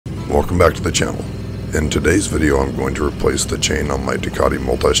Welcome back to the channel. In today's video I'm going to replace the chain on my Ducati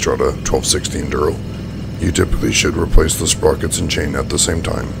Multistrada 1260 Enduro. You typically should replace the sprockets and chain at the same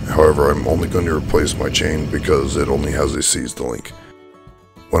time, however I'm only going to replace my chain because it only has a seized link.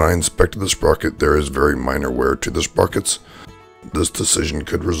 When I inspected the sprocket, there is very minor wear to the sprockets. This decision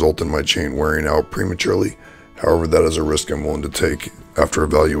could result in my chain wearing out prematurely, however that is a risk I'm willing to take after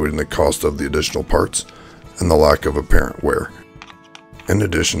evaluating the cost of the additional parts and the lack of apparent wear. In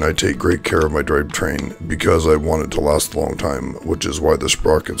addition, I take great care of my drivetrain because I want it to last a long time, which is why the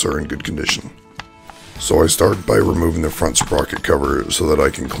sprockets are in good condition. So I start by removing the front sprocket cover so that I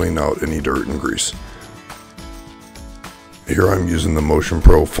can clean out any dirt and grease. Here I'm using the Motion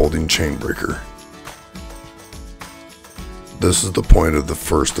Pro folding chain breaker. This is the point of the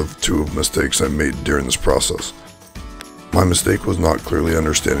first of two mistakes I made during this process. My mistake was not clearly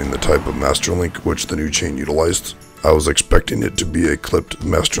understanding the type of master link which the new chain utilized. I was expecting it to be a clipped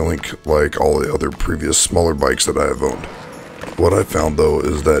master link like all the other previous smaller bikes that I have owned. What I found though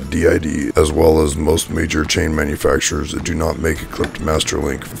is that DID, as well as most major chain manufacturers, do not make a clipped master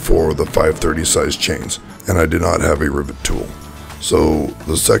link for the 530 size chains, and I did not have a rivet tool. So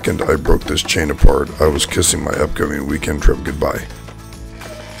the second I broke this chain apart, I was kissing my upcoming weekend trip goodbye.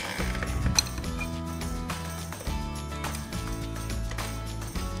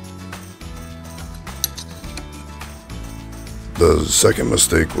 The second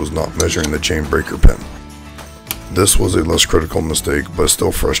mistake was not measuring the chain breaker pin. This was a less critical mistake, but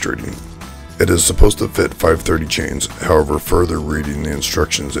still frustrating. It is supposed to fit 530 chains, however further reading the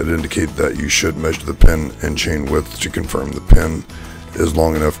instructions it indicated that you should measure the pin and chain width to confirm the pin is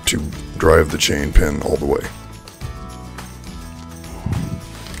long enough to drive the chain pin all the way.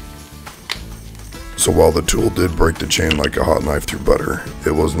 So while the tool did break the chain like a hot knife through butter,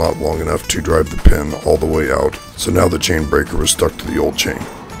 it was not long enough to drive the pin all the way out, so now the chain breaker was stuck to the old chain.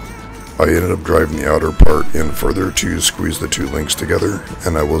 I ended up driving the outer part in further to squeeze the two links together,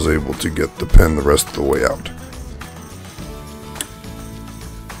 and I was able to get the pin the rest of the way out.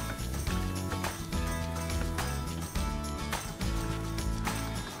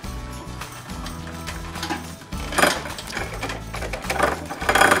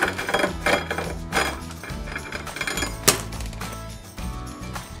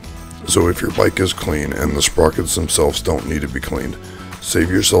 So if your bike is clean and the sprockets themselves don't need to be cleaned, save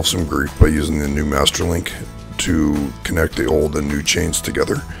yourself some grief by using the new master link to connect the old and new chains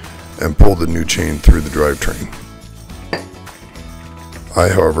together and pull the new chain through the drivetrain. I,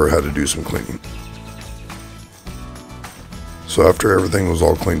 however, had to do some cleaning. So after everything was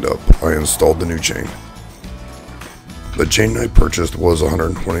all cleaned up, I installed the new chain. The chain I purchased was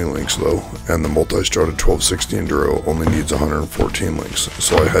 120 links though, and the Multistrada 1260 Enduro only needs 114 links,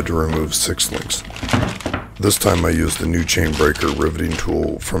 so I had to remove 6 links. This time I used the new chain breaker riveting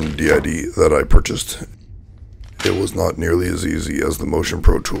tool from DID that I purchased. It was not nearly as easy as the Motion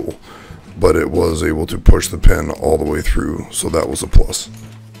Pro tool, but it was able to push the pin all the way through, so that was a plus.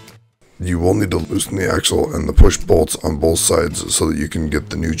 You will need to loosen the axle and the push bolts on both sides so that you can get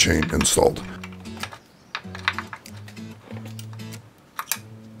the new chain installed.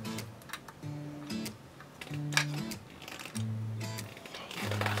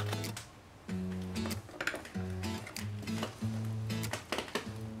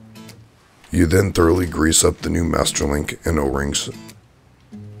 You then thoroughly grease up the new master link and O-rings.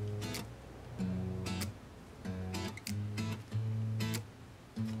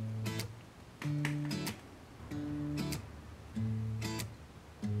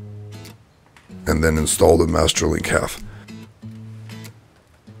 And then install the master link half.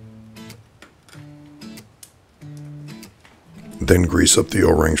 Then grease up the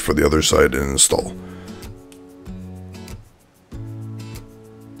O-rings for the other side and install.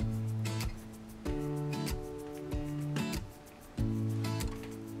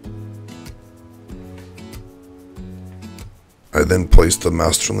 I then placed the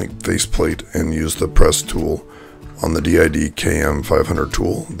master link faceplate and used the press tool on the DID KM500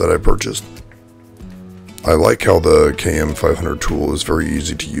 tool that I purchased. I like how the KM500 tool is very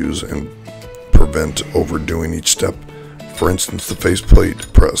easy to use and prevent overdoing each step. For instance, the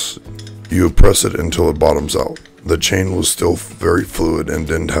faceplate press. You press it until it bottoms out. The chain was still very fluid and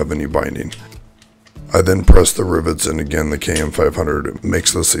didn't have any binding. I then pressed the rivets, and again the KM500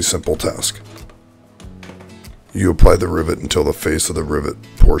 makes this a simple task. You apply the rivet until the face of the rivet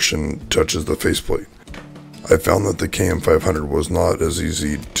portion touches the faceplate. I found that the KM500 was not as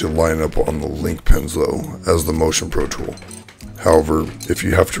easy to line up on the link pins though as the Motion Pro tool. However, if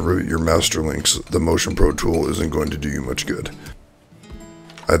you have to rivet your master links, the Motion Pro tool isn't going to do you much good.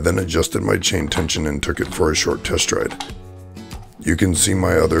 I then adjusted my chain tension and took it for a short test ride. You can see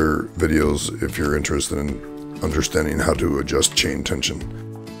my other videos if you're interested in understanding how to adjust chain tension.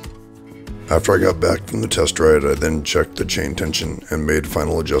 After I got back from the test ride, I then checked the chain tension and made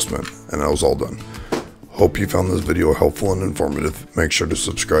final adjustment, and I was all done. Hope you found this video helpful and informative. Make sure to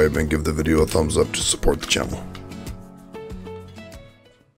subscribe and give the video a thumbs up to support the channel.